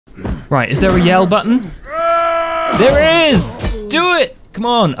Right, is there a yell button? There is! Do it! Come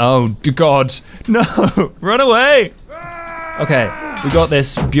on. Oh, God. No, run away. Okay, we got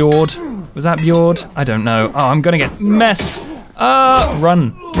this. Bjord. Was that Bjord? I don't know. Oh, I'm gonna get messed.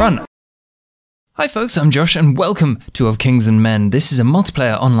 Run. Hi folks, I'm Josh and welcome to Of Kings and Men. This is a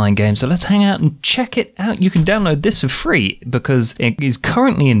multiplayer online game, so let's hang out and check it out. You can download this for free because it is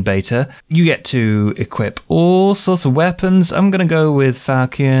currently in beta. You get to equip all sorts of weapons. I'm gonna go with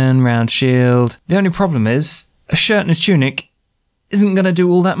Falcon, round shield. The only problem is, a shirt and a tunic isn't gonna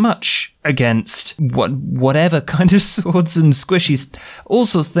do all that much against whatever kind of swords and squishies, all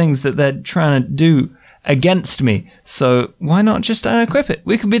sorts of things that they're trying to do against me. So why not just unequip it?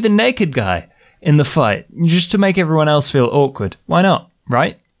 We could be the naked guy in the fight, just to make everyone else feel awkward. Why not,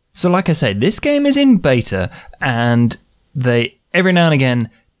 right? So like I say, this game is in beta, and they every now and again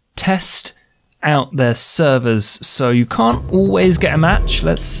test out their servers, so you can't always get a match.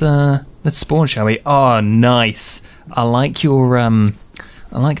 Let's spawn, shall we? Oh, nice. I like your I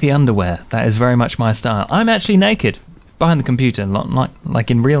like the underwear. That is very much my style. I'm actually naked behind the computer,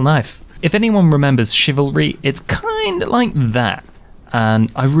 like in real life. If anyone remembers Chivalry, it's kind of like that.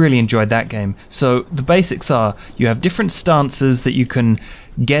 And I really enjoyed that game. So the basics are, you have different stances that you can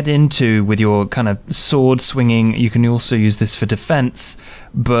get into with your kind of sword swinging. You can also use this for defense,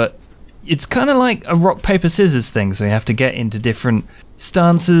 but it's kind of like a rock, paper, scissors thing. So you have to get into different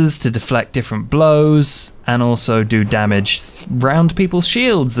stances to deflect different blows and also do damage around people's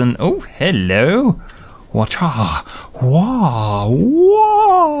shields. And oh, hello. Wacha. Wah.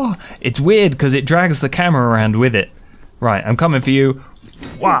 It's weird because it drags the camera around with it. Right, I'm coming for you.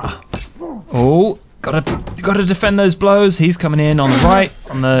 Wow. Oh, gotta defend those blows. He's coming in on the right,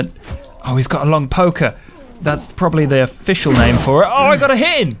 oh, he's got a long poker. That's probably the official name for it. Oh, I gotta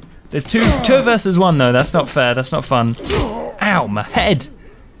hit him. There's two versus one though. That's not fair. That's not fun. Ow, my head.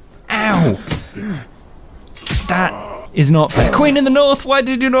 Ow. That is not fair. Queen in the North, why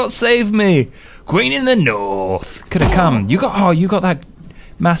did you not save me? Queen in the North. Could have come. You got that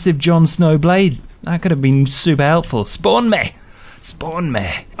massive Jon Snow blade. That could have been super helpful. Spawn me! Spawn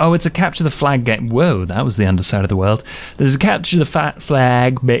me! Oh, it's a capture the flag game. Whoa, that was the underside of the world. There's a capture the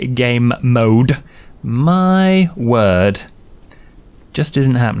flag game mode. My word. Just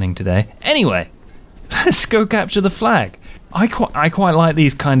isn't happening today. Anyway, let's go capture the flag. I quite like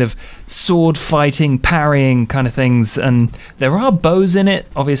these kind of sword fighting, parrying kind of things, and there are bows in it.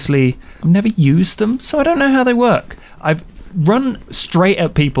 Obviously, I've never used them, so I don't know how they work. I've run straight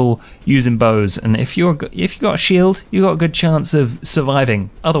at people using bows, and if you got a shield, you got a good chance of surviving.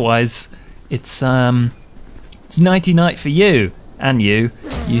 Otherwise, it's nighty night for you. And you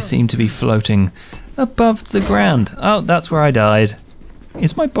seem to be floating above the ground. Oh, that's where I died.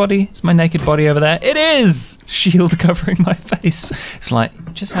 Is my naked body over there? It is! Shield covering my face. It's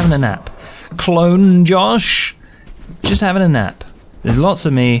like, just having a nap. Clone Josh, just having a nap. There's lots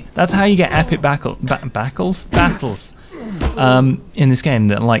of me. That's how you get epic battles. In this game,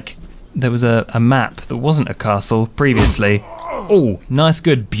 that like there was a map that wasn't a castle previously. Oh, nice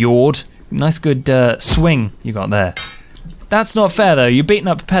good Bjord. Nice good swing you got there. That's not fair though. You're beating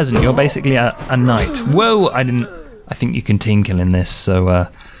up a peasant. You're basically a knight. Whoa, I think you can team kill in this, so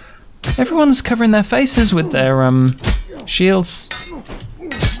everyone's covering their faces with their shields.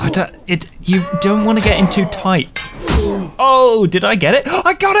 You don't want to get in too tight. Oh, did I get it?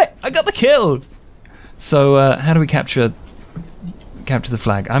 I got it! I got the kill! So how do we capture the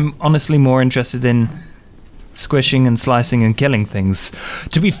flag? I'm honestly more interested in squishing and slicing and killing things.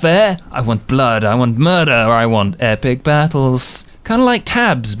 To be fair, I want blood, I want murder, I want epic battles. Kind of like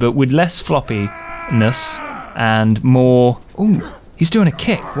tabs, but with less floppiness and more... Ooh, he's doing a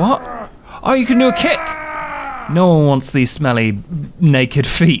kick. What? Oh, you can do a kick! No one wants these smelly naked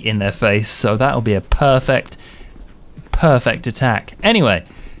feet in their face, so that'll be a perfect attack. Anyway,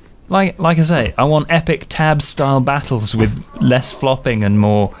 like I say, I want epic tab-style battles with less flopping and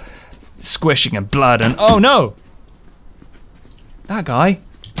more squishing and blood and... Oh no! That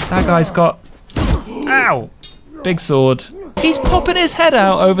guy's got... Ow! Big sword. He's popping his head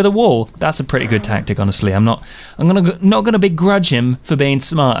out over the wall. That's a pretty good tactic, honestly. I'm not gonna begrudge him for being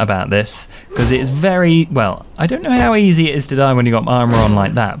smart about this, because it's very... Well, I don't know how easy it is to die when you got armor on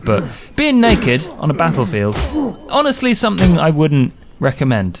like that, but being naked on a battlefield, honestly something I wouldn't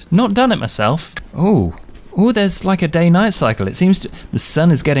recommend. Not done it myself. Oh, there's like a day-night cycle. It seems the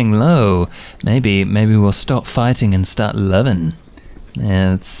sun is getting low. Maybe we'll stop fighting and start loving.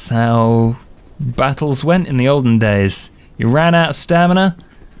 Yeah, that's how battles went in the olden days. You ran out of stamina,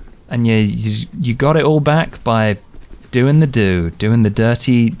 and you got it all back by doing the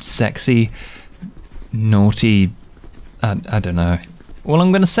dirty, sexy, naughty. I don't know. All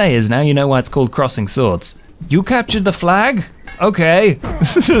I'm gonna say is now you know why it's called crossing swords. You captured the flag? Okay.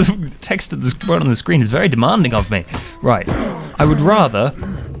 The text at the bottom of the screen is very demanding of me. Right, I would rather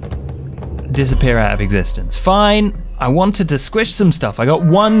disappear out of existence. Fine, I wanted to squish some stuff. I got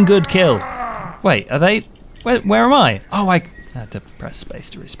one good kill. Wait, are they, where am I? Oh, I had to press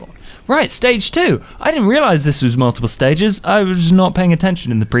space to respawn. Right, stage 2. I didn't realize this was multiple stages. I was not paying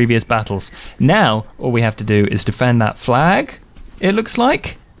attention in the previous battles. Now, all we have to do is defend that flag, it looks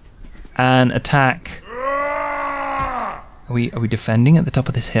like, and attack. Are we defending at the top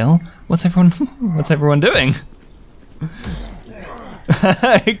of this hill? What's everyone doing?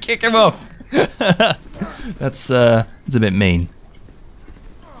 Kick him off. That's a bit mean.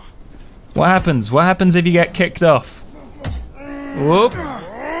 What happens? What happens if you get kicked off? Whoop.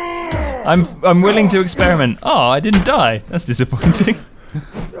 I'm willing to experiment. Oh, I didn't die. That's disappointing.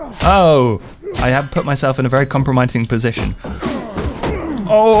 Oh, I have put myself in a very compromising position.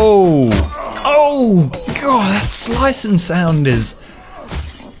 Oh, God, that slicing sound is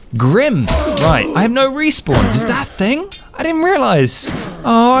grim. Right, I have no respawns. Is that a thing? I didn't realize.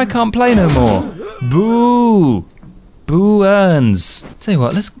 Oh, I can't play no more. Boo. Boo earns. Tell you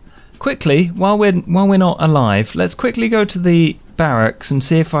what, let's quickly, while we're not alive, let's quickly go to the barracks and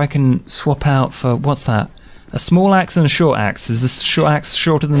see if I can swap out for, what's that? A small axe and a short axe. Is the short axe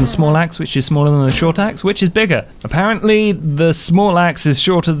shorter than the small axe, which is smaller than the short axe? Which is bigger? Apparently, the small axe is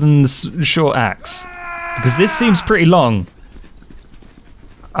shorter than the short axe. Because this seems pretty long.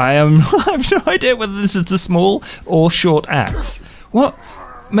 I have no idea whether this is the small or short axe. What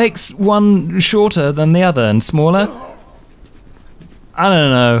makes one shorter than the other and smaller? I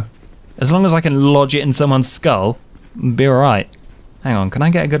don't know. As long as I can lodge it in someone's skull, it'll be alright. Hang on, can I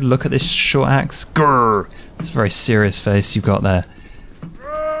get a good look at this short axe? Grrr! It's a very serious face you've got there.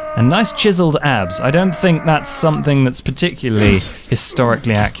 And nice chiseled abs. I don't think that's something that's particularly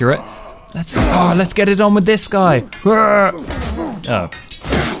historically accurate. Let's get it on with this guy. Oh.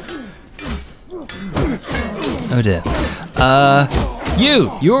 Oh dear.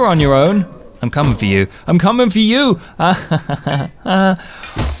 You're on your own. I'm coming for you. I'm coming for you.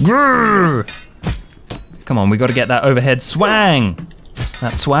 Come on, we got to get that overhead swang.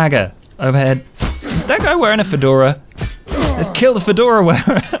 That swagger. Overhead. Is that guy wearing a fedora? Let's kill the fedora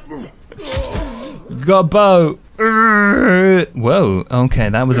wearer. Got a bow. Whoa, okay,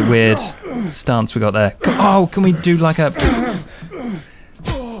 that was a weird stance we got there. Oh, can we do like a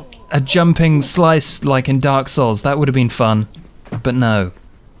jumping slice like in Dark Souls? That would have been fun, but no.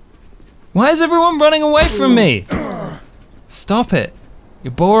 Why is everyone running away from me? Stop it,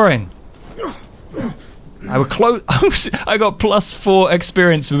 you're boring. I were close. I got +4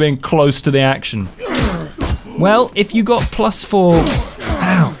 experience for being close to the action. Well, if you got +4,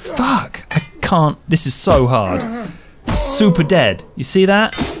 ow, fuck, I can't. This is so hard. Super dead. You see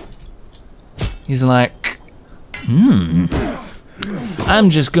that? He's like, I'm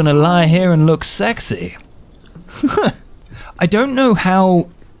just gonna lie here and look sexy. I don't know how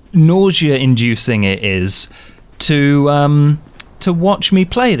nausea-inducing it is to watch me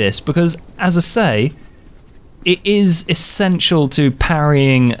play this, because, as I say, it is essential to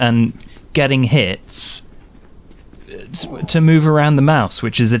parrying and getting hits to move around the mouse,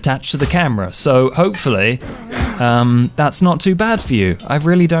 which is attached to the camera. So hopefully that's not too bad for you. I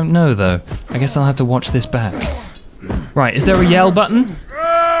really don't know though. I guess I'll have to watch this back. Right, is there a yell button?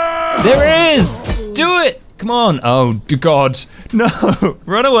 There is! Do it! Come on. Oh, God. No,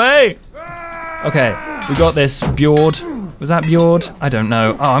 run away. Okay, we got this. Bjord. Was that Bjord? I don't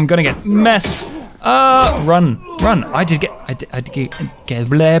know. Oh, I'm gonna get messed. Run. I did get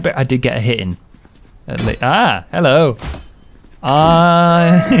a hit in. Hello.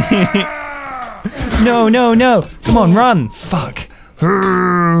 No. Come on, run. Fuck.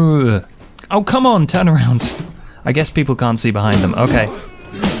 Oh, come on, turn around. I guess people can't see behind them. Okay.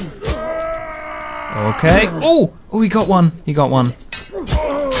 Oh, he got one.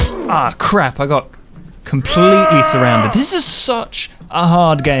 Ah, crap, I got completely surrounded. This is such a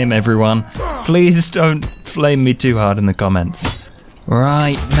hard game, everyone. Please don't flame me too hard in the comments.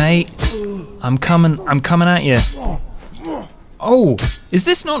 Right, mate. I'm coming at you. Oh, is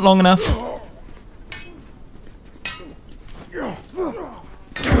this not long enough?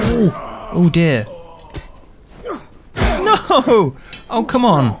 Oh dear. No! Oh, come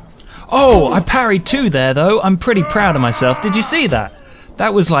on. Oh, I parried 2 there, though. I'm pretty proud of myself. Did you see that?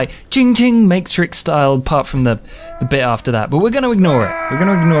 That was like ching ching Matrix style, apart from the bit after that. But we're going to ignore it. We're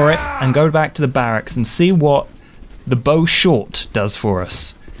going to ignore it and go back to the barracks and see what the bow short does for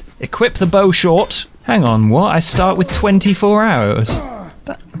us. Equip the bow short. Hang on, what? I start with 24 arrows.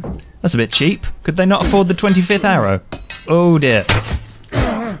 That's a bit cheap. Could they not afford the 25th arrow? Oh dear.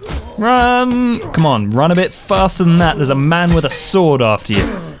 Run! Come on, run a bit faster than that. There's a man with a sword after you.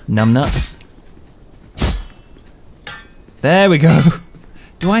 Numbnuts. There we go.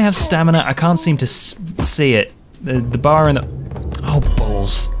 Do I have stamina? I can't seem to see it. The bar in the... Oh,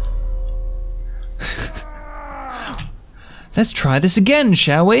 balls. Let's try this again,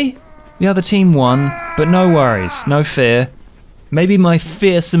 shall we? The other team won, but no worries, no fear. Maybe my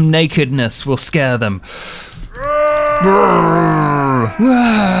fearsome nakedness will scare them.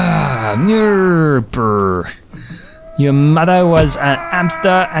 Your mother was an hamster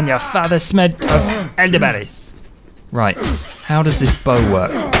and your father smelled of elderberries. Right, how does this bow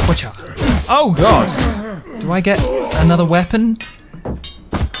work? Oh god! Do I get another weapon?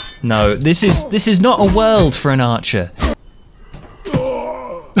 No, this is not a world for an archer.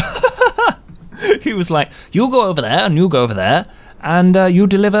 He was like, you go over there and you go over there and you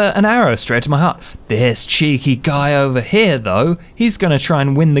deliver an arrow straight to my heart. This cheeky guy over here though, he's gonna try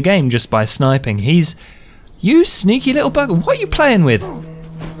and win the game just by sniping. You sneaky little bugger, what are you playing with?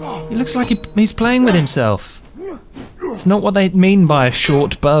 He looks like he's playing with himself. It's not what they mean by a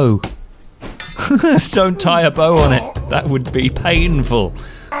short bow. Don't tie a bow on it, that would be painful.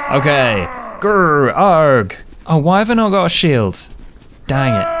 Okay, grr, arg. Oh, why have I not got a shield?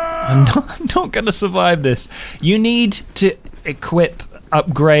 Dang it, I'm not gonna survive this. You need to equip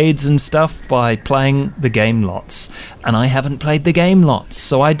upgrades and stuff by playing the game lots. And I haven't played the game lots,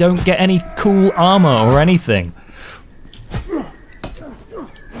 so I don't get any cool armor or anything.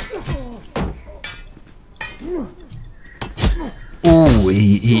 Ooh,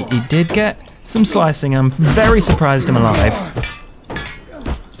 he did get some slicing. I'm very surprised I'm alive.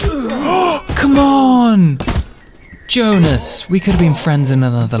 Come on! Jonas, we could have been friends in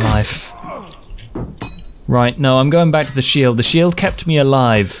another life. Right, no, I'm going back to the shield. The shield kept me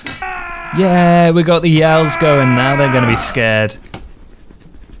alive. Yeah, we got the yells going. Now they're going to be scared.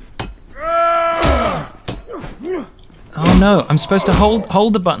 Oh no, I'm supposed to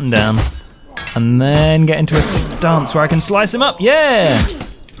hold the button down and then get into a stance where I can slice him up. Yeah!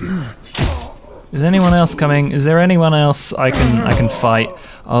 Is anyone else coming? Is there anyone else I can fight?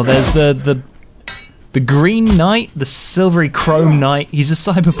 Oh, there's the green knight, the silvery chrome knight. He's a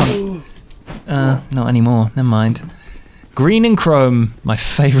cyberpunk. Not anymore. Never mind. Green and chrome, my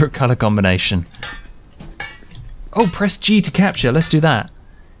favourite colour combination. Oh, press G to capture. Let's do that.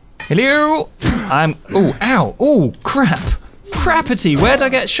 Hello. Oh, ow. Oh, crap. Crappity. Where'd I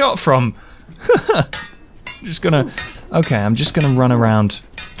get shot from? I'm just gonna run around.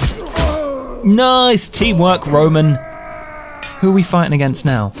 Nice teamwork, Roman. Who are we fighting against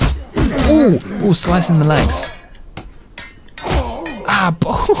now? Ooh, slicing the legs. Ah,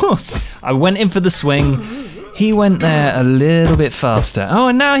 balls. I went in for the swing. He went there a little bit faster. Oh,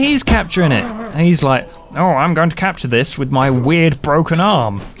 and now he's capturing it. And he's like, oh, I'm going to capture this with my weird broken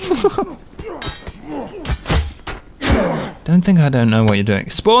arm. Don't think I don't know what you're doing.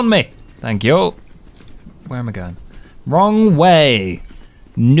 Spawn me. Thank you. Where am I going? Wrong way.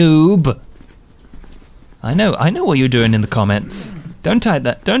 Noob. I know what you're doing in the comments. Don't type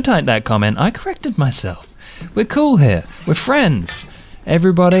that comment. I corrected myself. We're cool here. We're friends.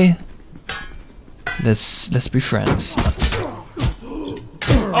 Everybody, let's be friends.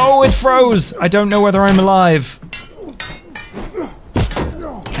 Oh, it froze. I don't know whether I'm alive.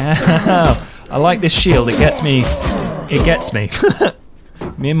 Ow. I like this shield. It gets me. It gets me.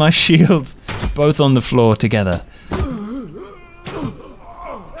 Me and my shield both on the floor together.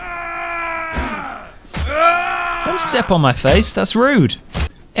 Don't step on my face, that's rude.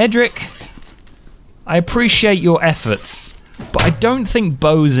 Edric, I appreciate your efforts, but I don't think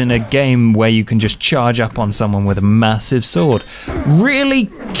bows in a game where you can just charge up on someone with a massive sword really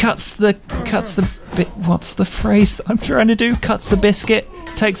cuts the bit. What's the phrase that I'm trying to do? Cuts the biscuit,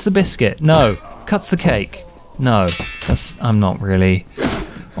 takes the biscuit. No, cuts the cake. No, I'm not really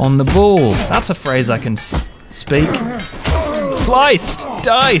on the ball. That's a phrase I can speak. Sliced,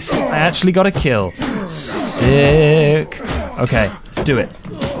 diced. I actually got a kill. Sick. Okay, let's do it.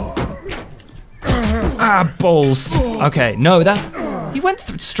 Ah, balls. Okay, no, he went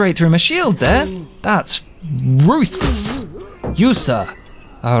straight through my shield there. That's ruthless. You, sir,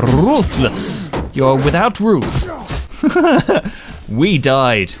 are ruthless. You're without ruth. We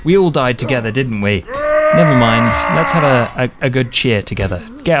died. We all died together, didn't we? Never mind. Let's have a good cheer together.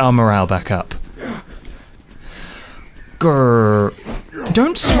 Get our morale back up. Grr.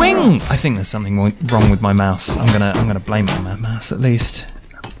 Don't swing! I think there's something wrong with my mouse. I'm gonna blame it on my mouse at least.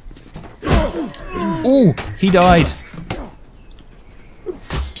 Ooh, he died.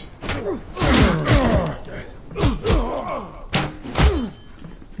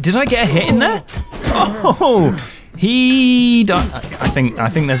 Did I get a hit in there? Oh, I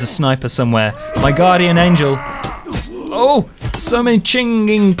think there's a sniper somewhere. My guardian angel. Oh, so many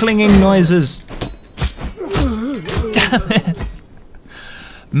chinging, clinging noises. Damn it.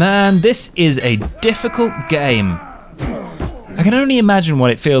 Man, this is a difficult game. I can only imagine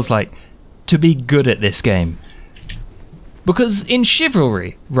what it feels like to be good at this game. Because in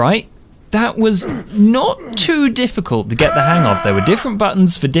Chivalry, right, that was not too difficult to get the hang of. There were different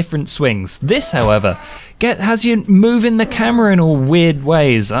buttons for different swings. This, however, has you moving the camera in all weird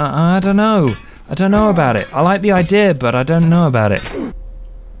ways. I don't know. I don't know about it. I like the idea, but I don't know about it.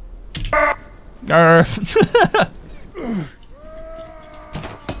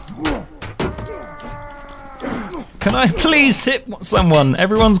 Can I please hit someone?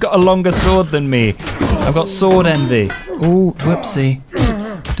 Everyone's got a longer sword than me. I've got sword envy. Oh, whoopsie.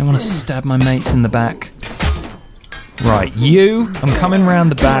 Don't want to stab my mates in the back. Right, I'm coming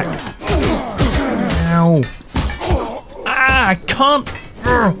round the back. Ow. Ah, I can't.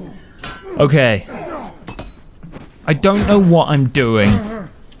 Okay. I don't know what I'm doing,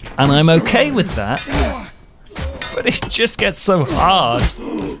 and I'm okay with that, but it just gets so hard.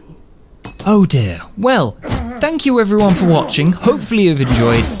 Oh dear. Well, thank you everyone for watching. Hopefully you've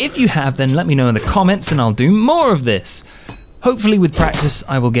enjoyed. If you have, then let me know in the comments and I'll do more of this. Hopefully with practice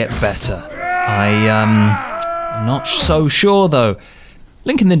I will get better. I'm not so sure though.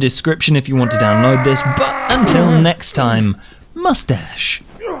 Link in the description if you want to download this, but until next time, mustache.